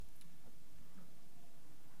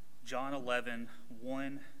John 11,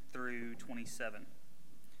 1 through 27.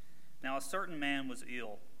 Now a certain man was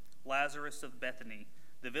ill, Lazarus of Bethany,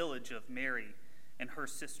 the village of Mary and her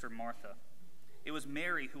sister Martha. It was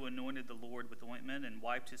Mary who anointed the Lord with ointment and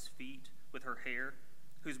wiped his feet with her hair,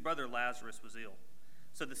 whose brother Lazarus was ill.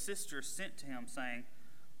 So the sisters sent to him, saying,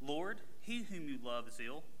 Lord, he whom you love is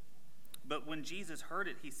ill. But when Jesus heard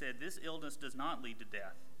it, he said, This illness does not lead to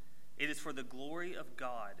death. It is for the glory of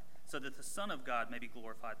God, so that the Son of God may be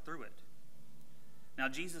glorified through it. Now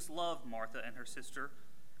Jesus loved Martha and her sister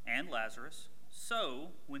and Lazarus.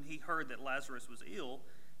 So when he heard that Lazarus was ill,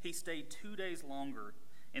 he stayed 2 days longer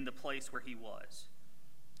in the place where he was.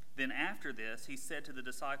 Then after this, he said to the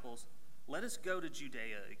disciples, Let us go to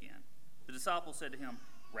Judea again. The disciples said to him,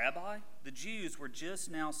 Rabbi, the Jews were just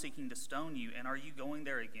now seeking to stone you, and are you going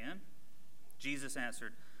there again? Jesus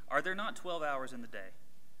answered, Are there not 12 hours in the day?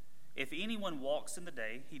 If anyone walks in the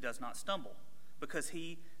day, he does not stumble, because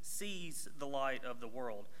he sees the light of the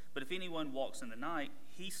world. But if anyone walks in the night,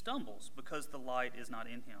 he stumbles, because the light is not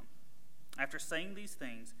in him. After saying these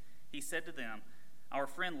things, he said to them, Our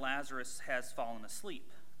friend Lazarus has fallen asleep,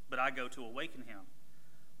 but I go to awaken him.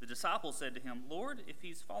 The disciples said to him, Lord, if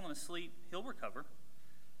he's fallen asleep, he'll recover.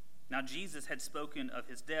 Now Jesus had spoken of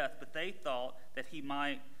his death, but they thought that he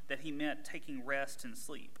meant taking rest and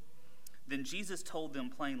sleep. Then Jesus told them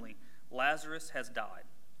plainly, Lazarus has died,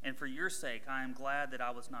 and for your sake I am glad that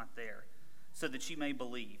I was not there, so that you may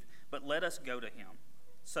believe. But let us go to him.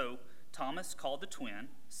 So Thomas, called the twin,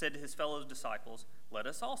 said to his fellow disciples, Let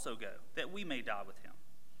us also go, that we may die with him.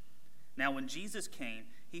 Now when Jesus came,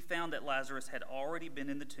 he found that Lazarus had already been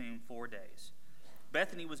in the tomb 4 days.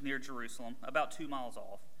 Bethany was near Jerusalem, about 2 miles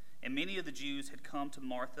off, and many of the Jews had come to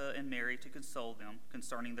Martha and Mary to console them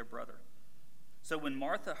concerning their brother. So when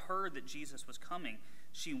Martha heard that Jesus was coming,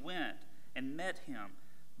 she went and met him,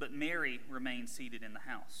 but Mary remained seated in the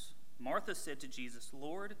house. Martha said to Jesus,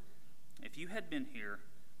 Lord, if you had been here,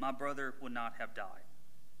 my brother would not have died.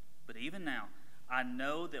 But even now, I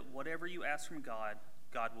know that whatever you ask from God,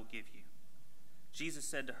 God will give you. Jesus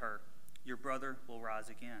said to her, Your brother will rise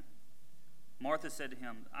again. Martha said to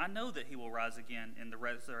him, I know that he will rise again in the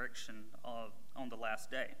resurrection on the last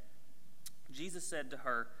day. Jesus said to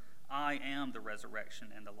her, I am the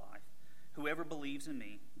resurrection and the life. Whoever believes in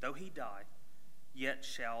me, though he die, yet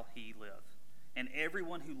shall he live. And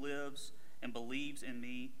everyone who lives and believes in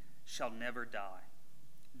me shall never die.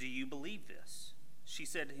 Do you believe this? She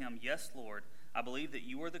said to him, Yes, Lord, I believe that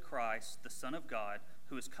you are the Christ, the Son of God,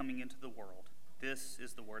 who is coming into the world. This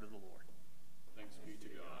is the word of the Lord. Thanks be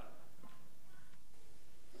to God.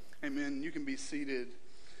 Amen. You can be seated.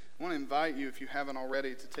 I want to invite you, if you haven't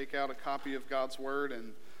already, to take out a copy of God's Word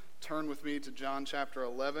and turn with me to John chapter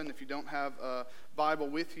 11. If you don't have a Bible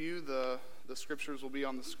with you, the scriptures will be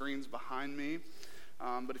on the screens behind me.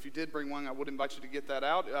 But if you did bring one, I would invite you to get that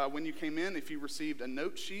out. When you came in, if you received a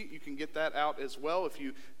note sheet, you can get that out as well. If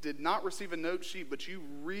you did not receive a note sheet, but you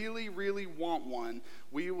really, really want one,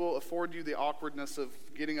 we will afford you the awkwardness of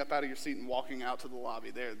getting up out of your seat and walking out to the lobby.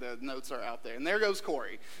 There, the notes are out there. And there goes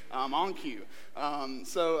Corey, on cue.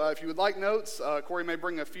 So if you would like notes, Corey may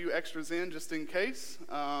bring a few extras in just in case.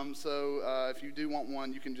 So if you do want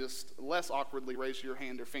one, you can just less awkwardly raise your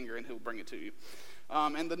hand or finger and he'll bring it to you.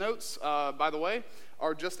 And the notes, by the way,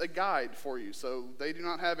 are just a guide for you. So they do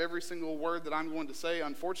not have every single word that I'm going to say,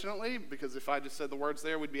 unfortunately, because if I just said the words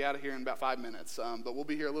there, we'd be out of here in about 5 minutes. But we'll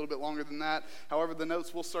be here a little bit longer than that. However, the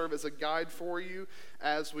notes will serve as a guide for you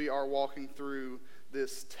as we are walking through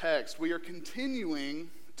this text. We are continuing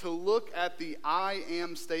to look at the I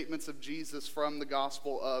am statements of Jesus from the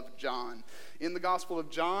Gospel of John. In the Gospel of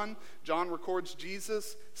John, John records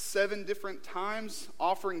Jesus 7 different times,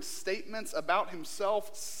 offering statements about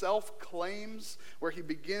himself, self-claims, where he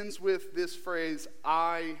begins with this phrase,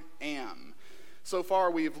 I am. So far,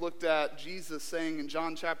 we've looked at Jesus saying in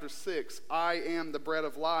John chapter 6, I am the bread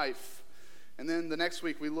of life. And then the next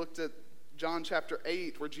week, we looked at John chapter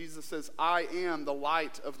 8, where Jesus says, I am the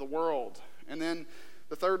light of the world. And then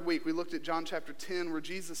the third week, we looked at John chapter 10, where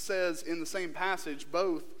Jesus says in the same passage,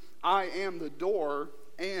 both, I am the door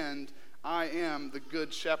and I am the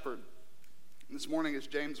good shepherd. This morning, as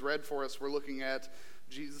James read for us, we're looking at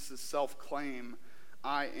Jesus' self-claim,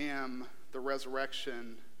 I am the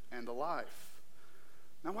resurrection and the life.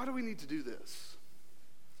 Now, why do we need to do this?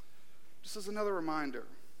 Just as another reminder,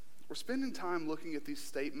 we're spending time looking at these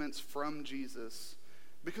statements from Jesus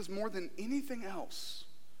because more than anything else,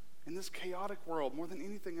 in this chaotic world, more than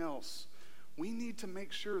anything else, we need to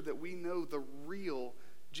make sure that we know the real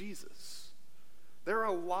Jesus. There are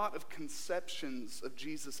a lot of conceptions of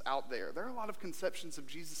Jesus out there. There are a lot of conceptions of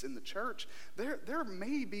Jesus in the church. There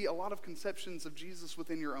may be a lot of conceptions of Jesus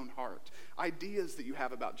within your own heart, ideas that you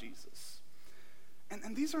have about Jesus.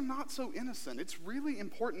 And these are not so innocent. It's really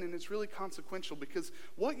important and it's really consequential because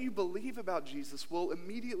what you believe about Jesus will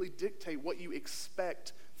immediately dictate what you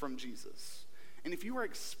expect from Jesus. And if you are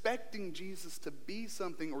expecting Jesus to be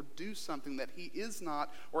something or do something that he is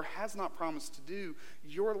not or has not promised to do,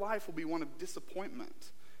 your life will be one of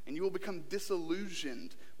disappointment. And you will become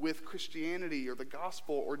disillusioned with Christianity or the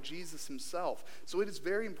gospel or Jesus himself. So it is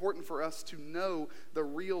very important for us to know the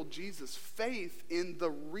real Jesus. Faith in the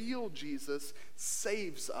real Jesus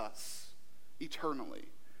saves us eternally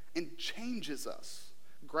and changes us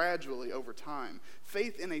gradually over time.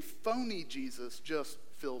 Faith in a phony Jesus just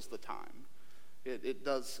fills the time. It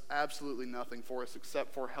does absolutely nothing for us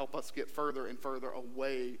except for help us get further and further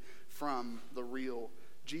away from the real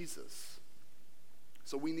Jesus.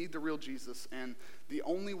 So we need the real Jesus, and the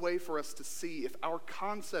only way for us to see if our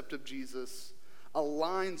concept of Jesus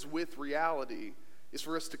aligns with reality is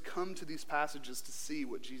for us to come to these passages to see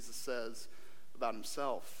what Jesus says about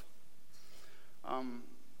himself.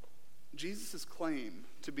 Jesus' claim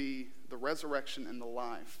to be the resurrection and the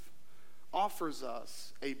life offers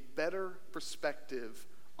us a better perspective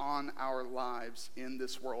on our lives in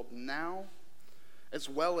this world now, as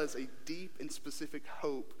well as a deep and specific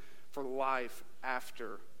hope for life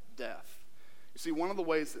after death. You see, one of the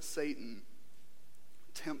ways that Satan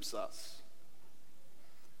tempts us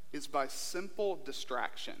is by simple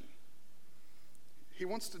distraction. He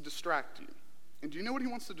wants to distract you. And do you know what he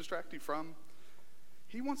wants to distract you from?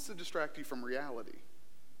 He wants to distract you from reality.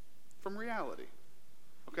 From reality.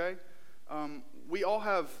 Okay? We all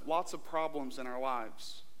have lots of problems in our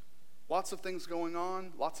lives. Lots of things going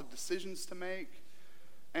on, lots of decisions to make.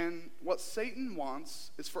 And what Satan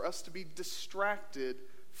wants is for us to be distracted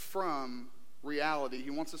from reality. He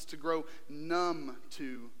wants us to grow numb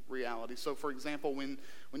to reality. So, for example, when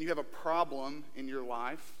you have a problem in your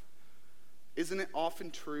life, isn't it often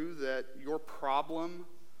true that your problem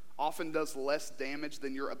often does less damage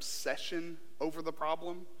than your obsession over the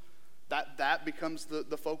problem? That becomes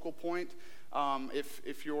the focal point.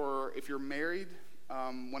 If you're married,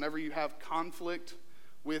 whenever you have conflict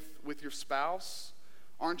with your spouse,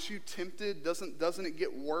 aren't you tempted? Doesn't it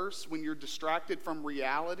get worse when you're distracted from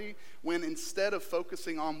reality? When instead of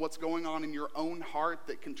focusing on what's going on in your own heart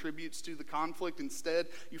that contributes to the conflict, instead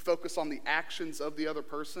you focus on the actions of the other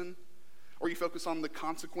person, or you focus on the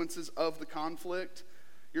consequences of the conflict.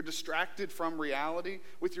 You're distracted from reality.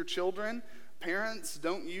 With your children, parents,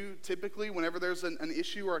 don't you typically, whenever there's an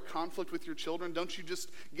issue or a conflict with your children, don't you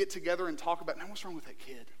just get together and talk about, now what's wrong with that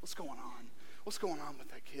kid? What's going on? What's going on with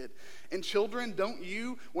that kid? And children, don't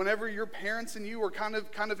you, whenever your parents and you are kind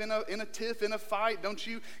of in a tiff, in a fight, don't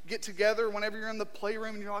you get together whenever you're in the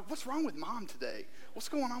playroom and you're like, what's wrong with mom today? What's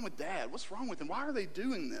going on with dad? What's wrong with them? Why are they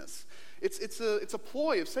doing this? It's a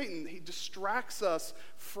ploy of Satan. He distracts us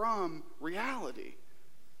from reality.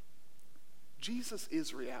 Jesus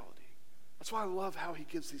is reality. That's why I love how he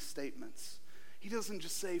gives these statements. He doesn't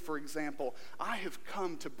just say, for example, I have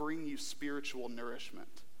come to bring you spiritual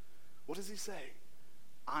nourishment. What does he say?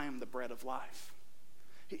 I am the bread of life.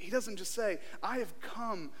 He doesn't just say, I have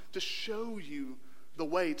come to show you the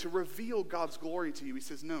way, to reveal God's glory to you. He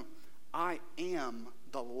says, no, I am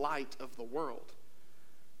the light of the world.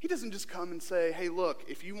 He doesn't just come and say, hey, look,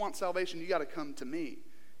 if you want salvation, you got to come to me.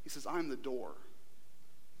 He says, I'm the door,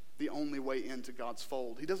 the only way into God's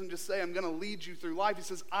fold. He doesn't just say, I'm going to lead you through life. He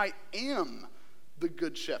says, I am the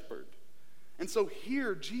good shepherd. And so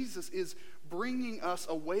here, Jesus is bringing us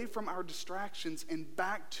away from our distractions and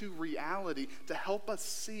back to reality to help us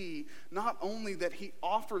see not only that he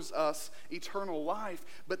offers us eternal life,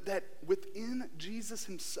 but that within Jesus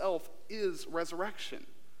himself is resurrection,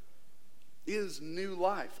 is new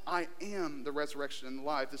life. I am the resurrection and the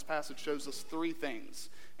life. This passage shows us three things,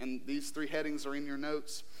 and these three headings are in your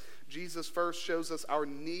notes. Jesus first shows us our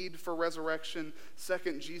need for resurrection.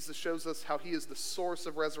 Second, Jesus shows us how he is the source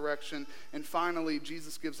of resurrection. And finally,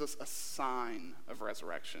 Jesus gives us a sign of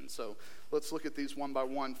resurrection. So let's look at these one by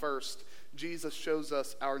one. First, Jesus shows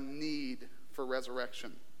us our need for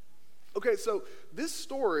resurrection. Okay, so this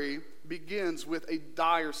story begins with a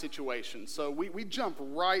dire situation. So we jump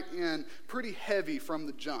right in pretty heavy from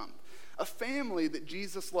the jump. A family that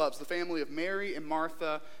Jesus loves, the family of Mary and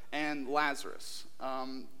Martha and Lazarus.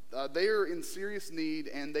 They are in serious need,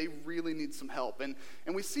 and they really need some help. And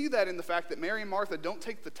we see that in the fact that Mary and Martha don't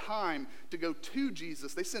take the time to go to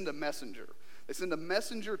Jesus. They send a messenger. They send a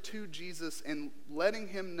messenger to Jesus and letting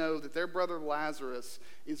him know that their brother Lazarus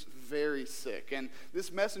is very sick. And this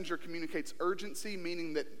messenger communicates urgency,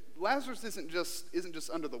 meaning that Lazarus isn't just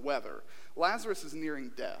under the weather. Lazarus is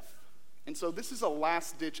nearing death. And so this is a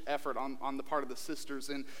last-ditch effort on the part of the sisters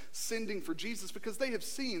in sending for Jesus, because they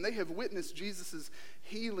have witnessed Jesus'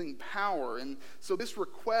 healing power. And so this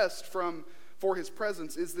request for his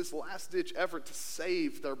presence is this last-ditch effort to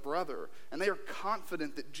save their brother. And they are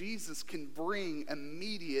confident that Jesus can bring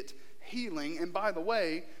immediate healing. And by the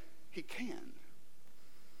way, he can.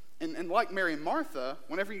 And like Mary and Martha,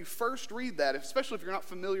 whenever you first read that, especially if you're not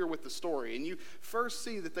familiar with the story, and you first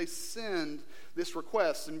see that they send this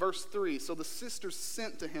request in verse 3, so the sisters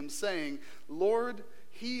sent to him saying, "Lord,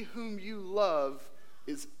 he whom you love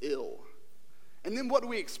is ill." And then what do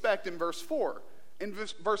we expect in verse 4? In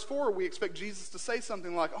verse 4, we expect Jesus to say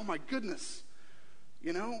something like, "Oh my goodness,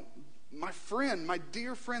 my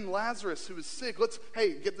dear friend Lazarus who is sick,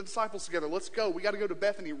 get the disciples together, let's go. We got to go to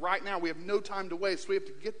Bethany right now. We have no time to waste. We have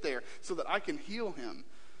to get there so that I can heal him."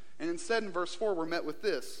 And instead in verse 4, we're met with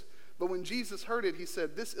this. "But when Jesus heard it, he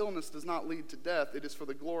said, 'This illness does not lead to death. It is for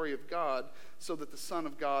the glory of God, so that the Son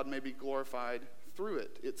of God may be glorified through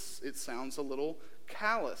it.'" It sounds a little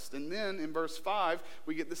calloused. And then in verse 5,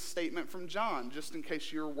 we get this statement from John, just in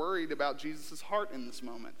case you're worried about Jesus' heart in this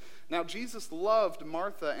moment. Now, Jesus loved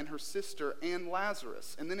Martha and her sister and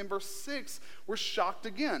Lazarus. And then in verse 6, we're shocked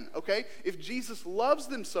again, okay? If Jesus loves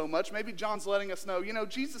them so much, maybe John's letting us know,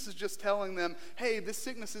 Jesus is just telling them, hey, this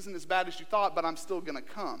sickness isn't as bad as you thought, but I'm still going to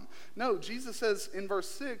come. No, Jesus says in verse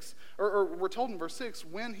 6, or we're told in verse 6,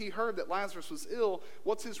 when he heard that Lazarus was ill,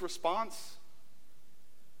 what's his response?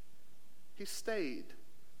 He stayed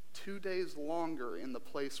 2 days longer in the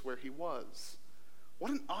place where he was. What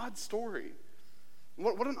an odd story.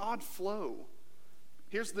 What an odd flow.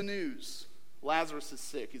 Here's the news. Lazarus is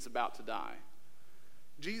sick. He's about to die.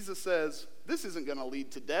 Jesus says, this isn't going to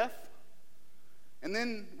lead to death. And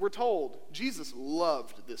then we're told Jesus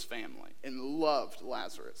loved this family and loved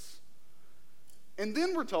Lazarus. And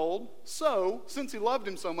then we're told, so, since he loved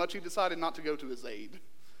him so much, he decided not to go to his aid.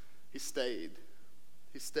 He stayed.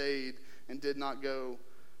 He stayed and did not go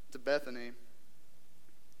to Bethany.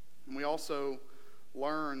 And we also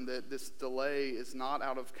learn that this delay is not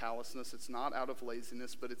out of callousness, it's not out of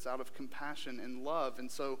laziness, but it's out of compassion and love. And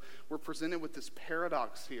so we're presented with this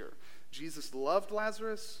paradox here. Jesus loved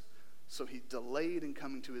Lazarus, so he delayed in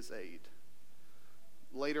coming to his aid.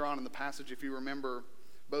 Later on in the passage, if you remember,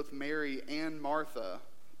 both Mary and Martha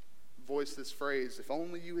voiced this phrase, "If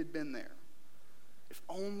only you had been there. If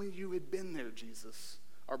only you had been there, Jesus.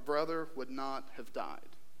 Our brother would not have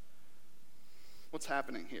died." What's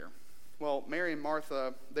happening here? Well, Mary and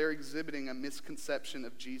Martha, they're exhibiting a misconception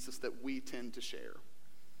of Jesus that we tend to share.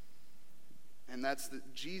 And that's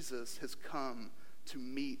that Jesus has come to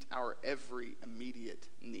meet our every immediate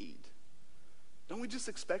need. Don't we just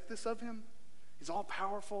expect this of him? He's all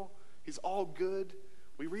powerful. He's all good.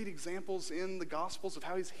 We read examples in the Gospels of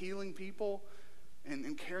how he's healing people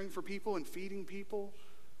and caring for people and feeding people.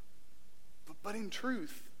 But in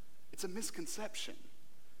truth, it's a misconception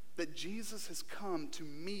that Jesus has come to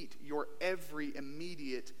meet your every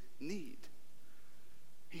immediate need.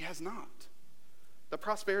 He has not. The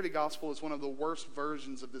prosperity gospel is one of the worst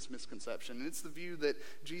versions of this misconception. And it's the view that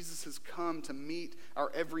Jesus has come to meet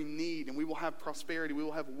our every need, and we will have prosperity, we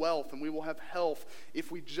will have wealth, and we will have health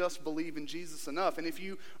if we just believe in Jesus enough. And if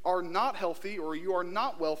you are not healthy or you are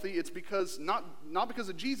not wealthy, it's because not because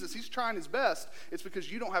of Jesus. He's trying his best. It's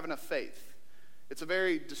because you don't have enough faith. It's a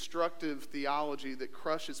very destructive theology that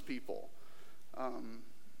crushes people.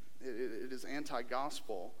 It is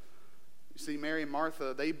anti-gospel. You see, Mary and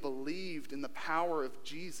Martha, they believed in the power of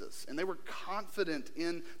Jesus, and they were confident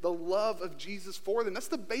in the love of Jesus for them. That's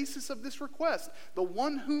the basis of this request. The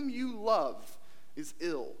one whom you love is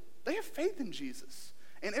ill. They have faith in Jesus,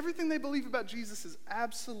 and everything they believe about Jesus is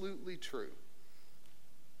absolutely true.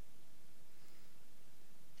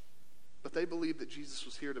 But they believed that Jesus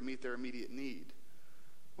was here to meet their immediate need,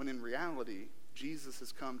 when in reality, Jesus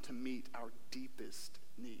has come to meet our deepest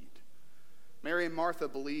need. Mary and Martha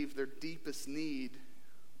believed their deepest need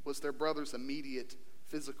was their brother's immediate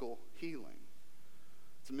physical healing.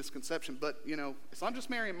 It's a misconception, but, it's not just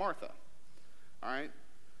Mary and Martha, all right?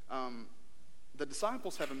 The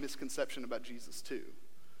disciples have a misconception about Jesus too.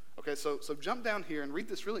 Okay, so jump down here and read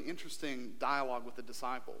this really interesting dialogue with the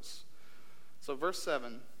disciples. So verse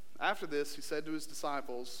 7, after this, he said to his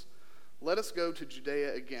disciples, "Let us go to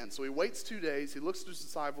Judea again." So he waits 2 days. He looks at his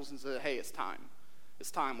disciples and says, hey, it's time.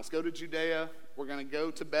 It's time. Let's go to Judea. We're going to go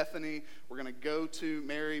to Bethany. We're going to go to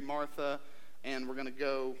Mary, Martha, and we're going to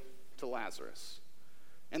go to Lazarus.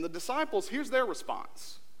 And the disciples, here's their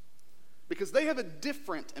response. Because they have a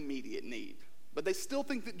different immediate need, but they still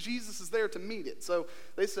think that Jesus is there to meet it. So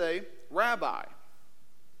they say, Rabbi,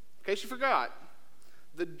 in case you forgot,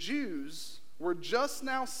 the Jews were just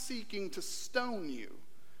now seeking to stone you,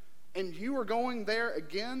 and you are going there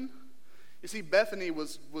again? You see, Bethany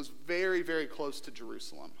was very, very close to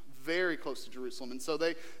Jerusalem. Very close to Jerusalem. And so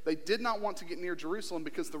they did not want to get near Jerusalem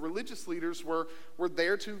because the religious leaders were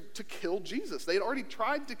there to kill Jesus. They had already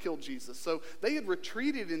tried to kill Jesus. So they had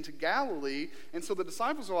retreated into Galilee. And so the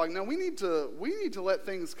disciples are like, no, we need to let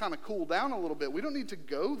things kind of cool down a little bit. We don't need to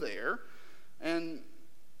go there. And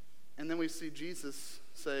then we see Jesus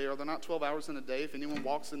say, are there not 12 hours in a day? If anyone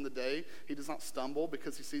walks in the day, he does not stumble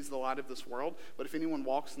because he sees the light of this world. But if anyone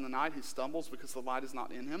walks in the night, he stumbles because the light is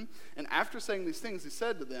not in him. And after saying these things, he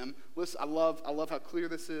said to them, listen, I love how clear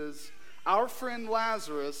this is. Our friend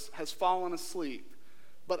Lazarus has fallen asleep,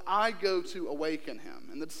 but I go to awaken him.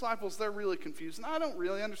 And the disciples, they're really confused. And I don't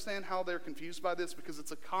really understand how they're confused by this because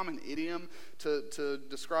it's a common idiom to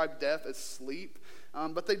describe death as sleep.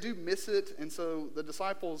 But they do miss it, and so the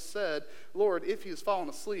disciples said, Lord, if he has fallen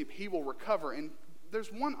asleep, he will recover. And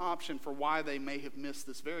there's one option for why they may have missed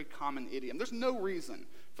this very common idiom. There's no reason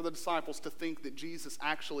for the disciples to think that Jesus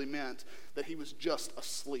actually meant that he was just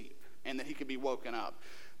asleep and that he could be woken up.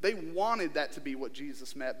 They wanted that to be what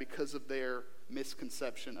Jesus meant because of their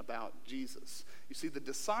misconception about Jesus. You see, the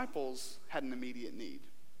disciples had an immediate need,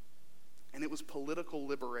 and it was political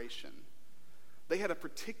liberation. They had a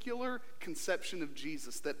particular conception of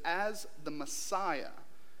Jesus that as the Messiah,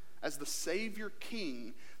 as the Savior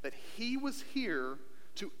King, that he was here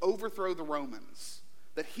to overthrow the Romans,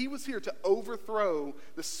 that he was here to overthrow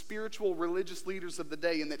the spiritual religious leaders of the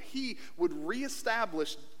day, and that he would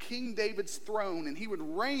reestablish King David's throne, and he would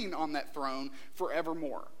reign on that throne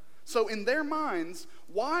forevermore. So in their minds,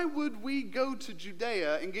 why would we go to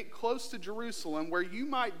Judea and get close to Jerusalem where you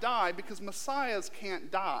might die, because messiahs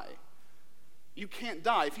can't die? You can't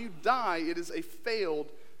die. If you die, it is a failed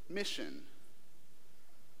mission.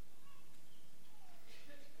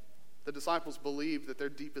 The disciples believed that their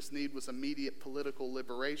deepest need was immediate political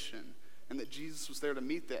liberation and that Jesus was there to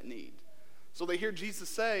meet that need. So they hear Jesus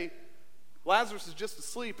say, Lazarus is just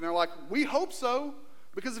asleep, and they're like, we hope so,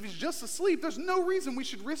 because if he's just asleep, there's no reason we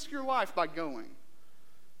should risk your life by going.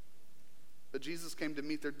 But Jesus came to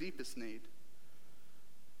meet their deepest need.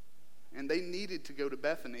 And they needed to go to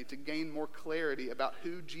Bethany to gain more clarity about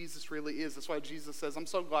who Jesus really is. That's why Jesus says, I'm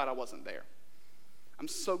so glad I wasn't there. I'm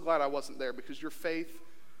so glad I wasn't there because your faith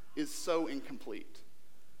is so incomplete.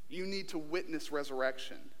 You need to witness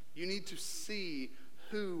resurrection. You need to see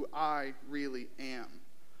who I really am.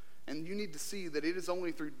 And you need to see that it is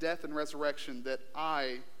only through death and resurrection that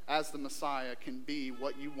I, as the Messiah, can be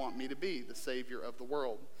what you want me to be, the Savior of the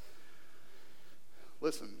world.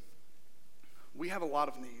 Listen, we have a lot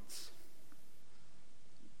of needs.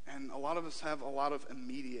 And a lot of us have a lot of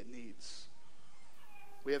immediate needs.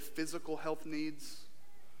 We have physical health needs.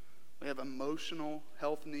 We have emotional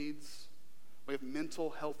health needs. We have mental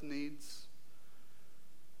health needs.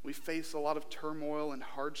 We face a lot of turmoil and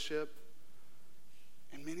hardship.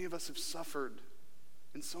 And many of us have suffered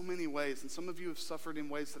in so many ways. And some of you have suffered in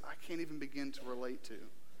ways that I can't even begin to relate to.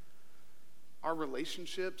 Our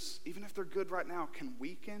relationships, even if they're good right now, can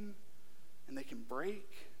weaken and they can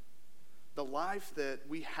break. The life that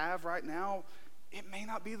we have right now, it may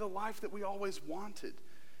not be the life that we always wanted.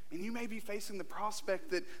 And you may be facing the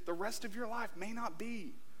prospect that the rest of your life may not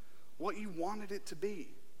be what you wanted it to be.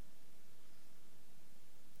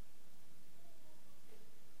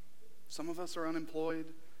 Some of us are unemployed,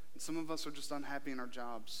 and some of us are just unhappy in our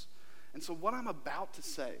jobs. And so what I'm about to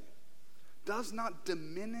say does not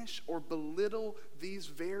diminish or belittle these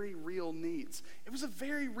very real needs. It was a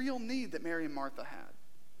very real need that Mary and Martha had.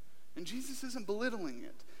 And Jesus isn't belittling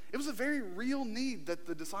it. It was a very real need that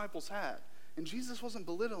the disciples had. And Jesus wasn't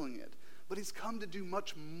belittling it. But he's come to do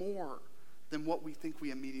much more than what we think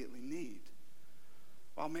we immediately need.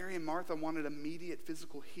 While Mary and Martha wanted immediate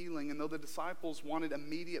physical healing, and though the disciples wanted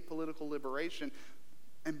immediate political liberation,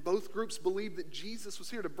 and both groups believed that Jesus was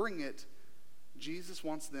here to bring it, Jesus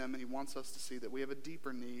wants them, and he wants us to see that we have a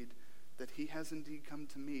deeper need that he has indeed come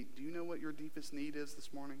to meet. Do you know what your deepest need is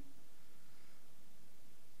this morning?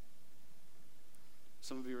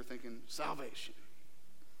 Some of you are thinking, salvation.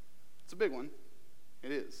 It's a big one.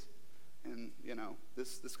 It is. And,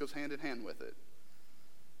 this goes hand in hand with it.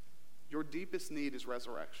 Your deepest need is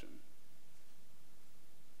resurrection.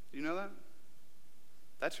 Do you know that?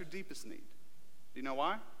 That's your deepest need. Do you know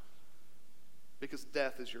why? Because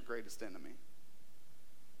death is your greatest enemy.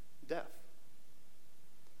 Death.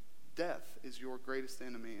 death is your greatest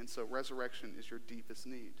enemy, and so resurrection is your deepest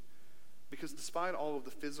need. Because despite all of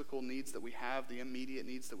the physical needs that we have, the immediate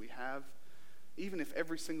needs that we have, even if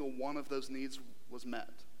every single one of those needs was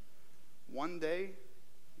met, one day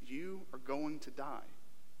you are going to die.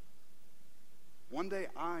 One day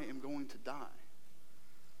I am going to die.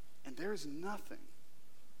 And there is nothing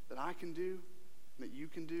that I can do, that you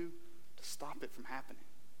can do, to stop it from happening.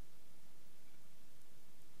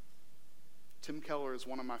 Tim Keller is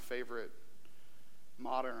one of my favorite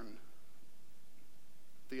modern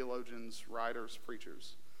theologians, writers,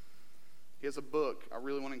 preachers. He has a book I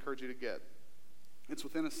really want to encourage you to get. It's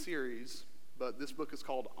within a series, but this book is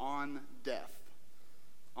called On Death.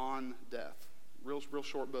 On Death. Real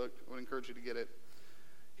short book. I would encourage you to get it.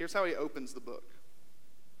 Here's how he opens the book.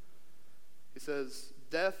 He says,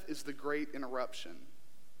 "Death is the great interruption,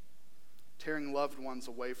 tearing loved ones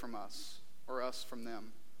away from us, or us from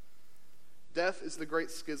them. Death is the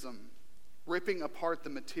great schism, ripping apart the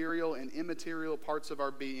material and immaterial parts of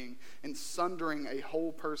our being and sundering a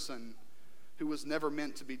whole person who was never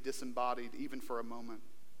meant to be disembodied, even for a moment.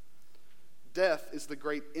 Death is the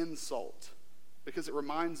great insult, because it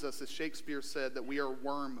reminds us, as Shakespeare said, that we are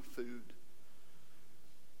worm food.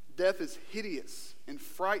 Death is hideous and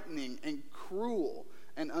frightening and cruel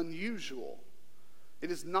and unusual.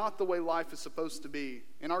 It is not the way life is supposed to be,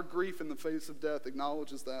 and our grief in the face of death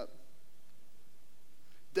acknowledges that.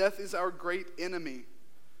 Death is our great enemy,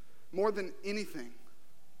 more than anything.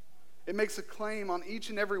 It makes a claim on each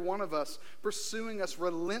and every one of us, pursuing us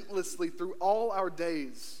relentlessly through all our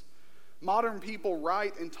days. Modern people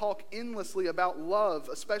write and talk endlessly about love,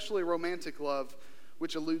 especially romantic love,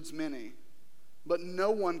 which eludes many. But no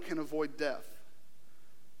one can avoid death.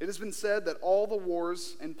 It has been said that all the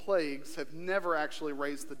wars and plagues have never actually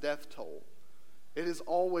raised the death toll. It has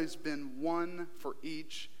always been one for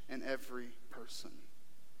each and every person.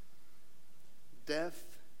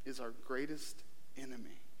 Death is our greatest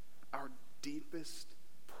enemy, our deepest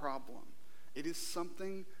problem. It is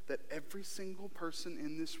something that every single person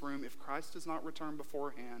in this room, if Christ does not return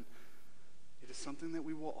beforehand, it is something that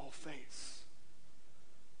we will all face.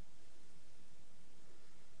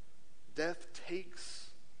 Death takes,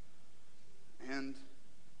 and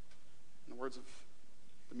in the words of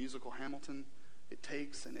the musical Hamilton, it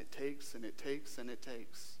takes and it takes and it takes and it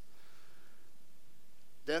takes.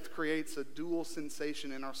 Death creates a dual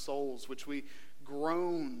sensation in our souls, which we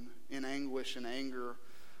groan in anguish and anger,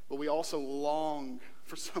 but we also long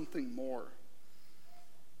for something more.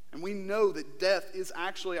 And we know that death is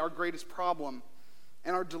actually our greatest problem,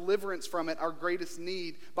 and our deliverance from it our greatest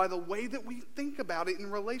need, by the way that we think about it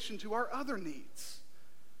in relation to our other needs.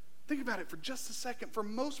 Think about it for just a second. For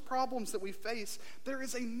most problems that we face, there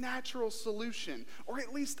is a natural solution, or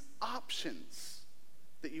at least options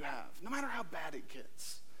that you have, no matter how bad it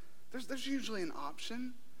gets. There's usually an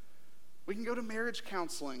option. We can go to marriage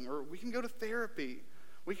counseling, or we can go to therapy.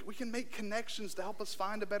 We can make connections to help us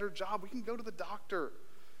find a better job. We can go to the doctor.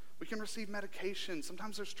 We can receive medication.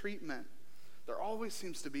 Sometimes there's treatment. There always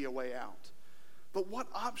seems to be a way out. But what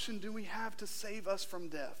option do we have to save us from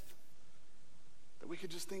death that we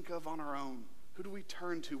could just think of on our own? Who do we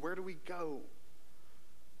turn to? Where do we go?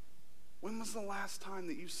 When was the last time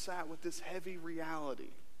that you sat with this heavy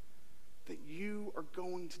reality that you are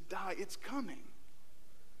going to die? It's coming.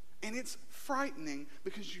 And it's frightening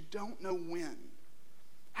because you don't know when.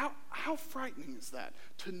 How frightening is that?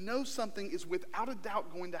 To know something is without a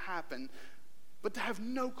doubt going to happen, but to have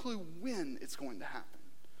no clue when it's going to happen.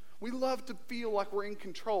 We love to feel like we're in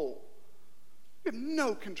control. We have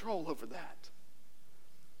no control over that.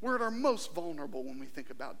 We're at our most vulnerable when we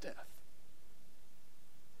think about death.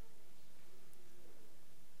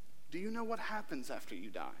 Do you know what happens after you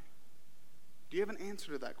die? Do you have an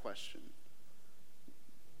answer to that question?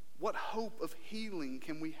 What hope of healing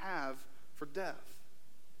can we have for death?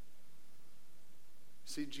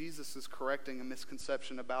 See, Jesus is correcting a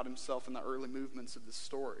misconception about himself in the early movements of this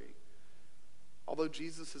story. Although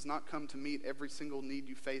Jesus has not come to meet every single need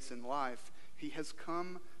you face in life, he has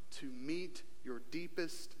come to meet your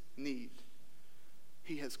deepest need.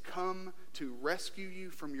 He has come to rescue you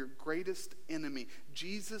from your greatest enemy.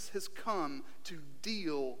 Jesus has come to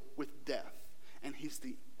deal with death, and he's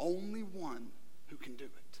the only one who can do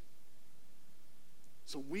it.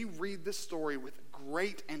 So we read this story with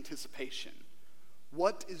great anticipation.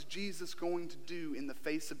 What is Jesus going to do in the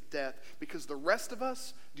face of death? Because the rest of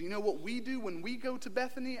us, do you know what we do when we go to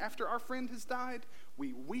Bethany after our friend has died?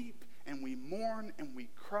 We weep and we mourn and we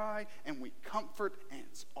cry and we comfort, and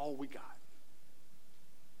it's all we got.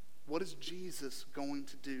 What is Jesus going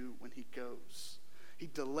to do when he goes? He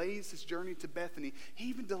delays his journey to Bethany. He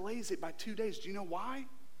even delays it by 2 days. Do you know why?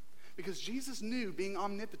 Because Jesus knew, being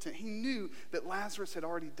omnipotent, he knew that Lazarus had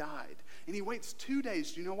already died. And he waits 2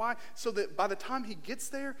 days. Do you know why? So that by the time he gets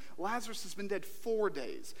there, Lazarus has been dead 4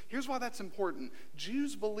 days. Here's why that's important.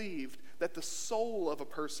 Jews believed that the soul of a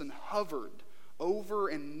person hovered over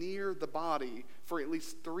and near the body for at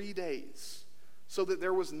least 3 days, so that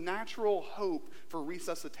there was natural hope for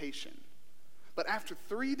resuscitation. But after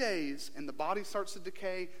 3 days and the body starts to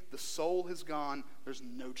decay, the soul has gone, there's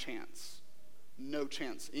no chance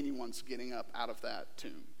anyone's getting up out of that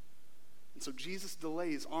tomb. And so Jesus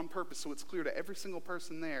delays on purpose so it's clear to every single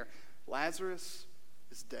person there, Lazarus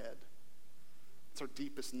is dead. It's our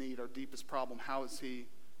deepest need, our deepest problem. How is he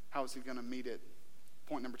going to meet it?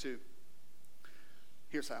 Point number 2.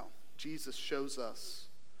 Here's how. Jesus shows us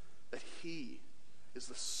that he is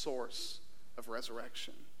the source of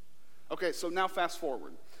resurrection. Okay, so now fast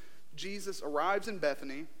forward. Jesus arrives in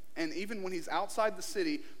Bethany, and even when he's outside the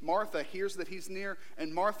city, Martha hears that he's near,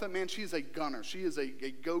 and Martha, man, she's a gunner. She is a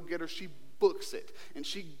go-getter. She books it, and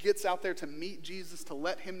she gets out there to meet Jesus, to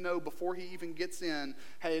let him know before he even gets in,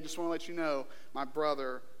 hey, I just want to let you know, my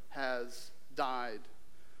brother has died.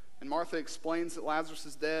 And Martha explains that Lazarus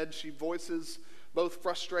is dead. She voices both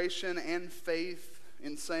frustration and faith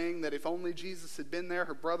in saying that if only Jesus had been there,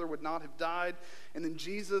 her brother would not have died. And then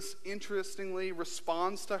Jesus, interestingly,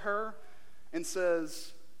 responds to her and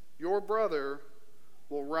says, your brother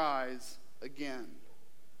will rise again.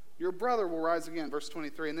 Your brother will rise again, verse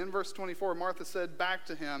 23. And then verse 24, Martha said back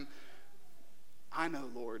to him, I know,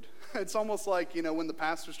 Lord. It's almost like, when the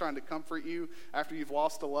pastor's trying to comfort you after you've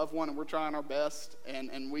lost a loved one, and we're trying our best,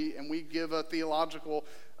 and we give a theological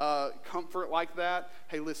comfort like that.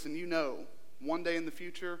 Hey, listen, one day in the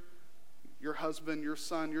future, your husband, your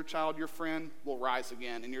son, your child, your friend will rise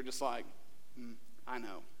again. And you're just like, I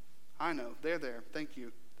know. They're there. Thank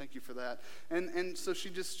you for that. And so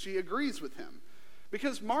she agrees with him.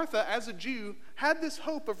 Because Martha, as a Jew, had this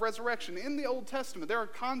hope of resurrection. In the Old Testament, there are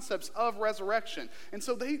concepts of resurrection. And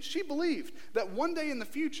so she believed that one day in the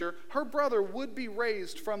future, her brother would be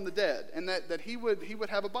raised from the dead, and that he would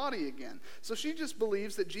have a body again. So she just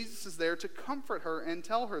believes that Jesus is there to comfort her and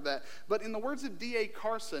tell her that. But in the words of D.A.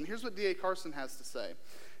 Carson, here's what D.A. Carson has to say.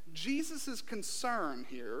 Jesus' concern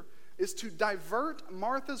here is to divert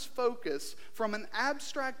Martha's focus from an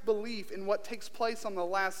abstract belief in what takes place on the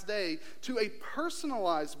last day to a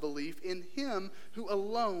personalized belief in him who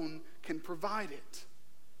alone can provide it.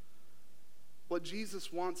 What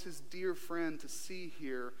Jesus wants his dear friend to see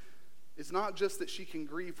here is not just that she can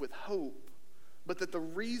grieve with hope, but that the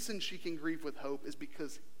reason she can grieve with hope is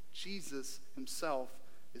because Jesus himself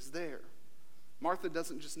is there. Martha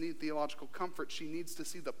doesn't just need theological comfort. She needs to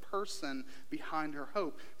see the person behind her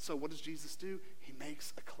hope. So what does Jesus do? He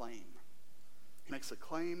makes a claim. He makes a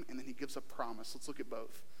claim, and then he gives a promise. Let's look at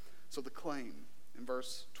both. So the claim in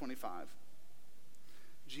verse 25.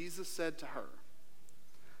 Jesus said to her,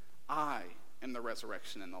 I am the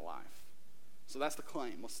resurrection and the life. So that's the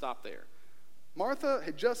claim. Let's stop there. Martha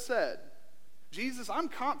had just said, Jesus, I'm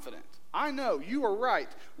confident. I know you are right.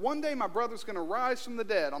 One day my brother's going to rise from the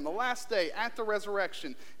dead on the last day at the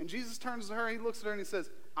resurrection. And Jesus turns to her, and he looks at her, and he says,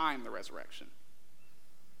 I'm the resurrection.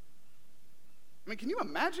 I mean, can you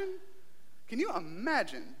imagine? Can you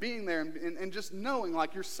imagine being there and just knowing,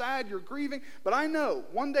 like, you're sad, you're grieving, but I know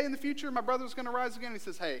one day in the future my brother's going to rise again. And he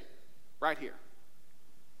says, hey, right here,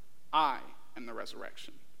 I am the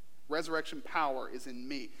resurrection. Resurrection power is in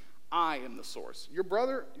me. I am the source. Your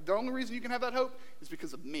brother, the only reason you can have that hope is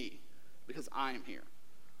because of me, because I am here.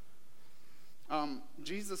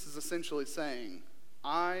 Jesus is essentially saying,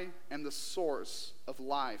 I am the source of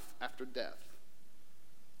life after death.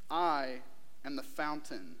 I am the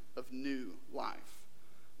fountain of new life.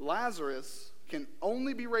 Lazarus can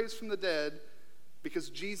only be raised from the dead because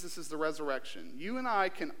Jesus is the resurrection. You and I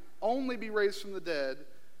can only be raised from the dead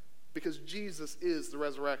because Jesus is the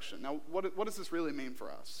resurrection. Now, what does this really mean for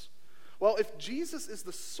us? Well, if Jesus is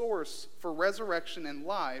the source for resurrection and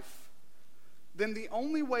life, then the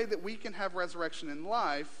only way that we can have resurrection and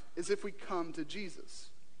life is if we come to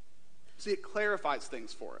Jesus. See, it clarifies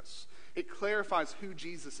things for us. It clarifies who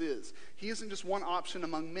Jesus is. He isn't just one option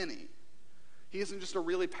among many. He isn't just a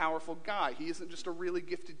really powerful guy. He isn't just a really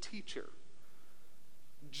gifted teacher.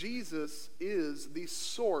 Jesus is the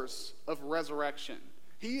source of resurrection.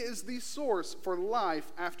 He is the source for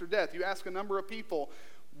life after death. You ask a number of people,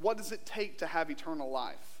 what does it take to have eternal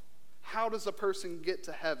life? How does a person get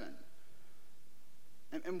to heaven?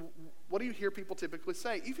 And what do you hear people typically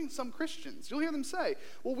say? Even some Christians, you'll hear them say,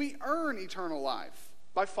 well, we earn eternal life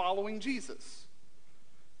by following Jesus.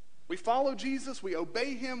 We follow Jesus, we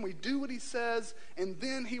obey him, we do what he says, and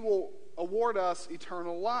then he will award us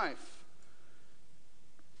eternal life.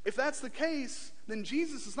 If that's the case, then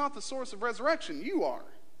Jesus is not the source of resurrection. You are.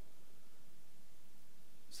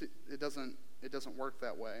 See, it doesn't work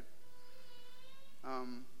that way.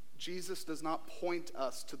 Jesus does not point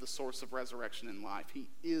us to the source of resurrection in life. He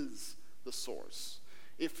is the source.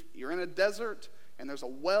 If you're in a desert and there's a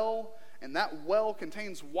well, and that well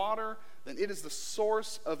contains water, then it is the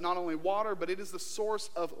source of not only water, but it is the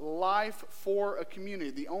source of life for a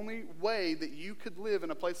community. The only way that you could live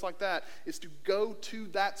in a place like that is to go to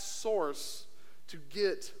that source to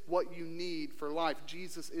get what you need for life.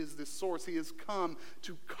 Jesus is this source. He has come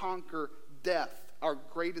to conquer death, our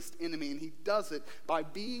greatest enemy, and he does it by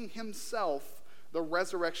being himself the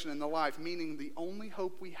resurrection and the life, meaning the only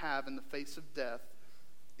hope we have in the face of death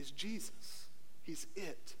is Jesus. He's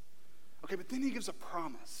it. Okay, but then he gives a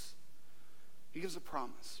promise. He gives a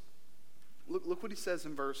promise. Look what he says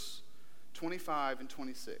in verse 25 and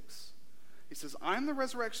 26. He says, I am the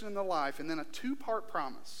resurrection and the life, and then a two-part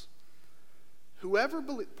promise.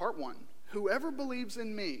 Part one, whoever believes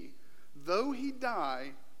in me, though he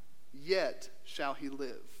die, yet shall he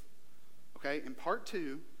live. Okay, in part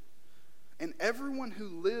two, and everyone who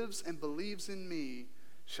lives and believes in me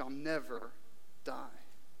shall never die.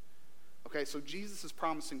 Okay, so Jesus is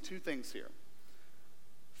promising two things here.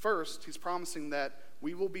 First, he's promising that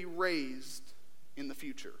we will be raised in the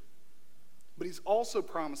future. But he's also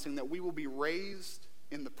promising that we will be raised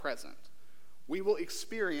in the present. We will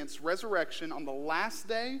experience resurrection on the last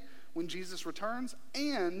day when Jesus returns,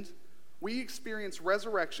 and we experience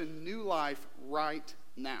resurrection, new life, right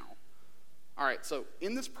now. All right, so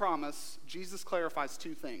in this promise, Jesus clarifies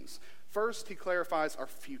two things. First, he clarifies our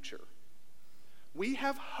future. We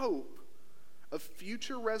have hope of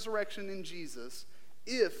future resurrection in Jesus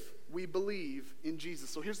if we believe in Jesus.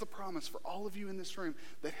 So here's the promise for all of you in this room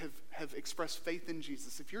that have expressed faith in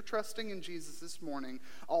Jesus. If you're trusting in Jesus this morning,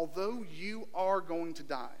 although you are going to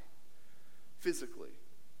die physically,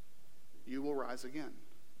 you will rise again.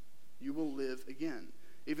 You will live again.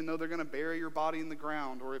 Even though they're going to bury your body in the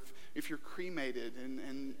ground, or if you're cremated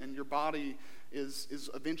and your body is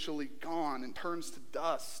eventually gone and turns to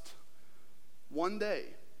dust, one day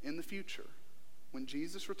in the future, when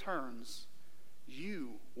Jesus returns,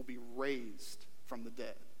 you will be raised from the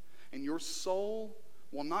dead. And your soul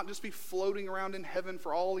will not just be floating around in heaven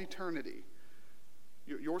for all eternity.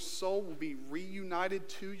 Your soul will be reunited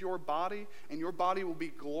to your body, and your body will be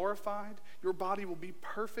glorified. Your body will be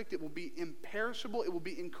perfect. It will be imperishable. It will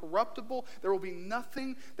be incorruptible. There will be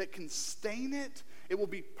nothing that can stain it. It will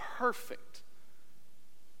be perfect.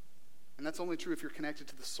 And that's only true if you're connected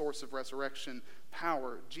to the source of resurrection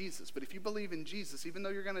power, Jesus. But if you believe in Jesus, even though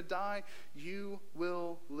you're going to die, you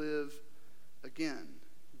will live again.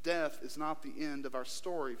 Death is not the end of our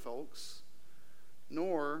story, folks,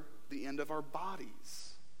 nor the end of our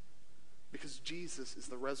bodies, because Jesus is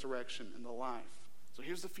the resurrection and the life. So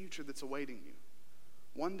here's the future that's awaiting you.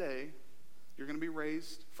 One day, you're going to be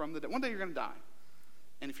raised from the dead. One day, you're going to die.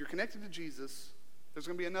 And if you're connected to Jesus, there's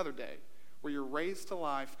going to be another day where you're raised to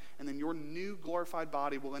life, and then your new glorified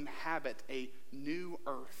body will inhabit a new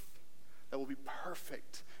earth that will be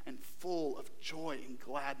perfect and full of joy and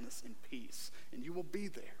gladness and peace. And you will be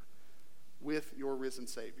there with your risen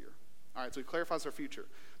Savior. All right, so he clarifies our future.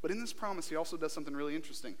 But in this promise, he also does something really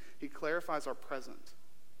interesting. He clarifies our present.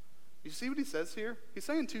 You see what he says here? He's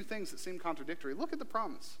saying two things that seem contradictory. Look at the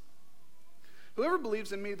promise. Whoever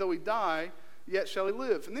believes in me, though he die, yet shall he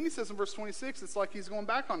live. And then he says in verse 26, it's like he's going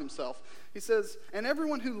back on himself. He says, and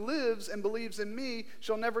everyone who lives and believes in me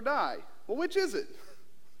shall never die. Well, which is it?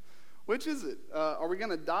 Which is it? Are we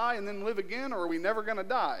going to die and then live again, or are we never going to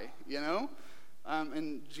die? You know?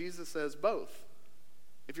 And Jesus says both.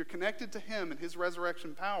 If you're connected to him and his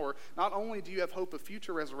resurrection power, not only do you have hope of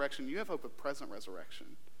future resurrection, you have hope of present resurrection.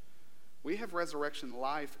 We have resurrection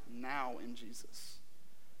life now in Jesus.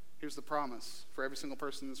 Here's the promise for every single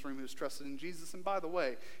person in this room who's trusted in Jesus. And by the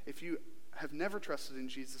way, if you have never trusted in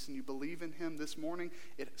Jesus and you believe in him this morning,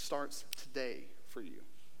 it starts today for you.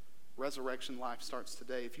 Resurrection life starts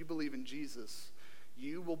today. If you believe in Jesus,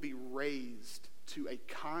 you will be raised to a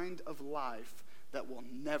kind of life that will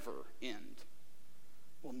never end.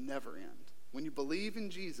 Will never end. When you believe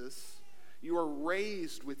in Jesus, you are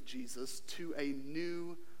raised with Jesus to a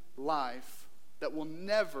new life that will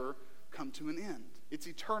never come to an end. It's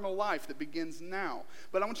eternal life that begins now.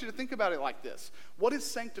 But I want you to think about it like this. What is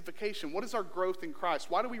sanctification? What is our growth in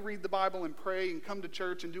Christ? Why do we read the Bible and pray and come to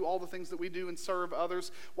church and do all the things that we do and serve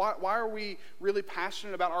others? Why are we really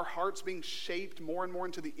passionate about our hearts being shaped more and more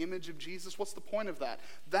into the image of Jesus? What's the point of that?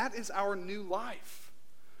 That is our new life.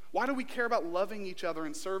 Why do we care about loving each other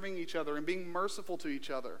and serving each other and being merciful to each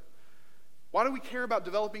other? Why do we care about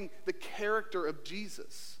developing the character of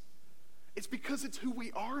Jesus? It's because it's who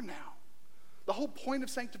we are now. The whole point of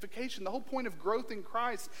sanctification, the whole point of growth in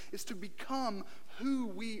Christ is to become who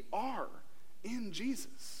we are in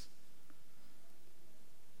Jesus.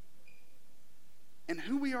 And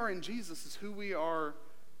who we are in Jesus is who we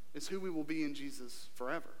will be in Jesus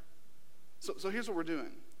forever. So here's what we're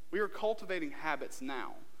doing. We are cultivating habits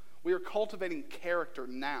now. We are cultivating character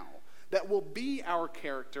now that will be our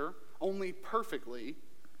character only perfectly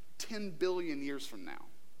 10 billion years from now.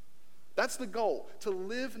 That's the goal, to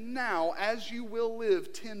live now as you will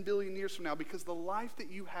live 10 billion years from now, because the life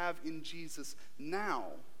that you have in Jesus now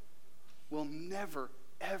will never,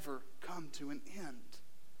 ever come to an end.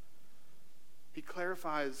 He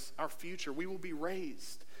clarifies our future. We will be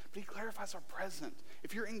raised, but he clarifies our present.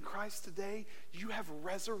 If you're in Christ today, you have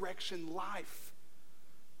resurrection life.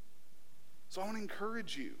 So I want to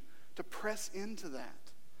encourage you to press into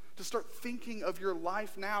that, to start thinking of your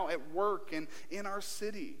life now at work and in our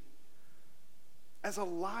city as a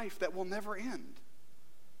life that will never end.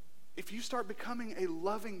 If you start becoming a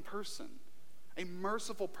loving person, a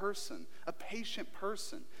merciful person, a patient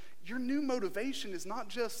person, your new motivation is not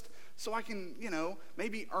just so I can,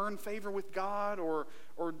 maybe earn favor with God or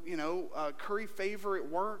curry favor at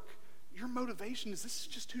work. Your motivation is this is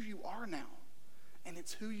just who you are now. And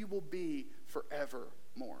it's who you will be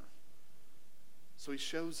forevermore. So he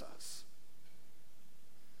shows us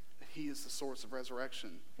that he is the source of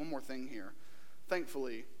resurrection. One more thing here.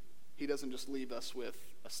 Thankfully, he doesn't just leave us with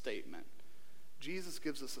a statement. Jesus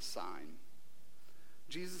gives us a sign.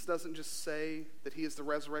 Jesus doesn't just say that he is the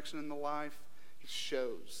resurrection and the life. He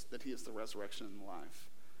shows that he is the resurrection and the life.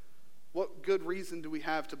 What good reason do we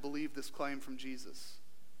have to believe this claim from Jesus?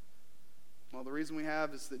 Well, the reason we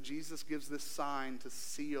have is that Jesus gives this sign to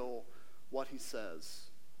seal what he says.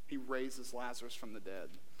 He raises Lazarus from the dead.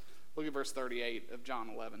 Look at verse 38 of John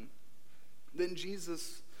 11. Then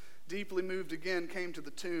Jesus, deeply moved again, came to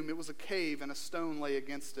the tomb. It was a cave, and a stone lay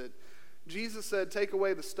against it. Jesus said, "Take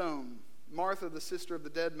away the stone." Martha, the sister of the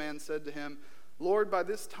dead man, said to him, "Lord, by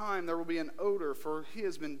this time there will be an odor, for he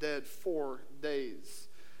has been dead 4 days."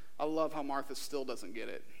 I love how Martha still doesn't get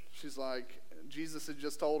it. She's like, Jesus had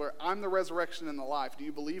just told her, "I'm the resurrection and the life. Do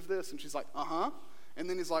you believe this?" And she's like, "Uh-huh." And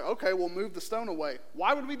then he's like, "Okay, we'll move the stone away."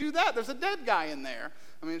 Why would we do that? There's a dead guy in there.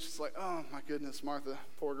 I mean, it's just like, oh my goodness, Martha,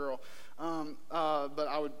 poor girl. But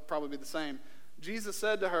I would probably be the same. Jesus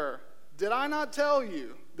said to her, "Did I not tell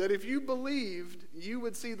you that if you believed, you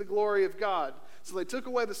would see the glory of God?" So they took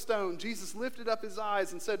away the stone. Jesus lifted up his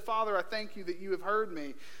eyes and said, "Father, I thank you that you have heard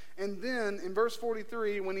me." And then in verse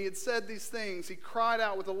 43, when he had said these things, he cried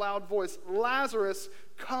out with a loud voice, "Lazarus,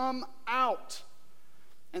 come out."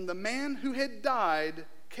 And the man who had died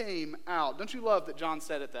came out. Don't you love that John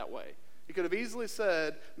said it that way? He could have easily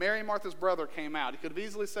said, Mary and Martha's brother came out. He could have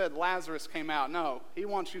easily said, Lazarus came out. No, he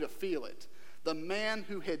wants you to feel it. The man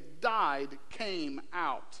who had died came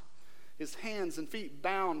out. His hands and feet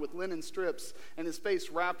bound with linen strips, and his face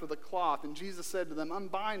wrapped with a cloth. And Jesus said to them,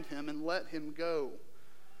 "Unbind him and let him go."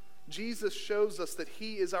 Jesus shows us that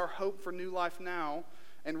he is our hope for new life now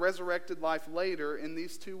and resurrected life later in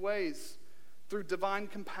these two ways. Through divine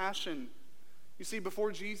compassion. You see,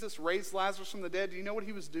 before Jesus raised Lazarus from the dead, do you know what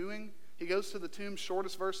he was doing? He goes to the tomb,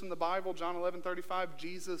 shortest verse in the Bible, John 11:35.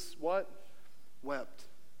 Jesus what? Wept.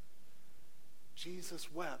 Jesus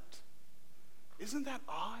wept. Isn't that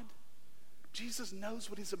odd? Jesus knows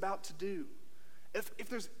what he's about to do. If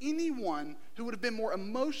there's anyone who would have been more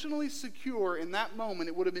emotionally secure in that moment,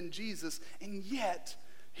 it would have been Jesus. And yet,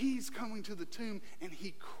 he's coming to the tomb and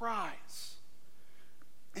he cries.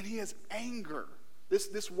 And he has anger.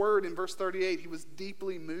 This word in verse 38, he was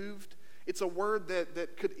deeply moved. It's a word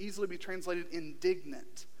that could easily be translated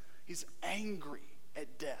indignant. He's angry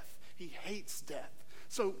at death. He hates death.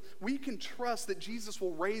 So we can trust that Jesus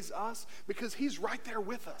will raise us because he's right there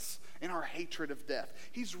with us in our hatred of death.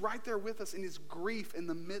 He's right there with us in his grief in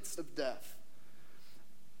the midst of death.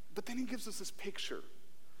 But then he gives us this picture.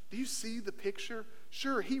 Do you see the picture?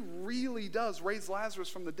 Sure, he really does raise Lazarus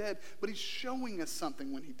from the dead, but he's showing us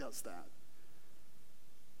something when he does that.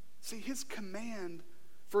 See, his command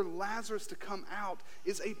for Lazarus to come out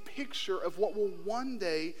is a picture of what will one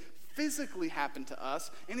day physically happen to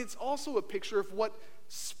us, and it's also a picture of what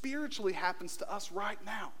spiritually happens to us right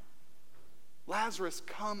now. Lazarus,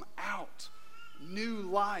 come out. New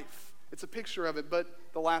life. It's a picture of it,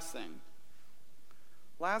 but the last thing.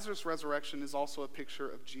 Lazarus' resurrection is also a picture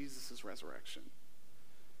of Jesus' resurrection.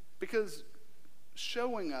 Because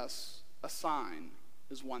showing us a sign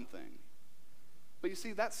is one thing. But you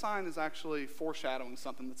see, that sign is actually foreshadowing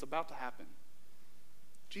something that's about to happen.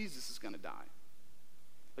 Jesus is going to die.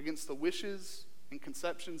 against the wishes and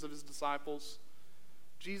conceptions of his disciples,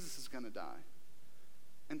 Jesus is going to die.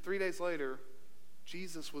 And 3 days later,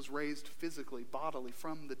 Jesus was raised physically, bodily,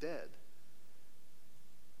 from the dead.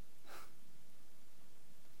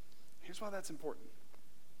 Here's why that's important.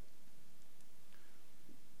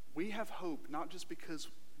 We have hope not just because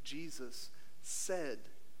Jesus said,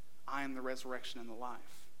 I am the resurrection and the life.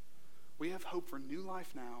 We have hope for new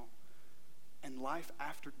life now and life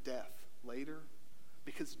after death later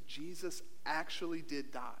because Jesus actually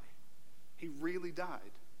did die. He really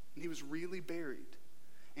died, and he was really buried,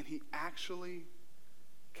 and he actually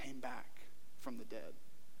came back from the dead,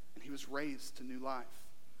 and he was raised to new life.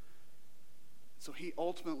 So he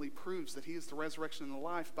ultimately proves that he is the resurrection and the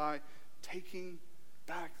life by taking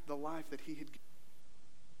back the life that he had given.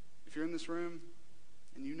 If you're in this room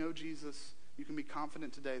and you know Jesus, you can be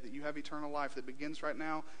confident today that you have eternal life that begins right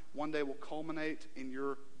now, one day will culminate in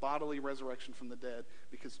your bodily resurrection from the dead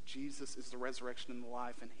because Jesus is the resurrection and the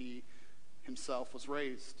life, and he himself was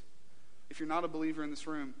raised. If you're not a believer in this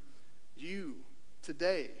room, you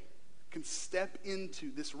today can step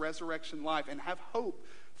into this resurrection life and have hope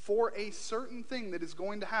for a certain thing that is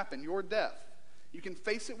going to happen, your death. You can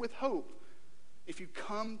face it with hope if you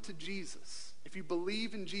come to Jesus. If you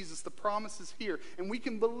believe in Jesus, the promise is here. And we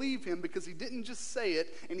can believe him because he didn't just say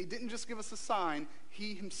it and he didn't just give us a sign.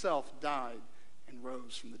 He himself died and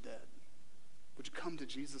rose from the dead. Would you come to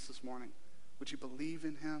Jesus this morning? Would you believe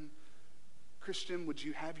in him? Christian, would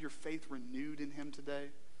you have your faith renewed in him today?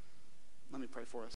 Let me pray for us.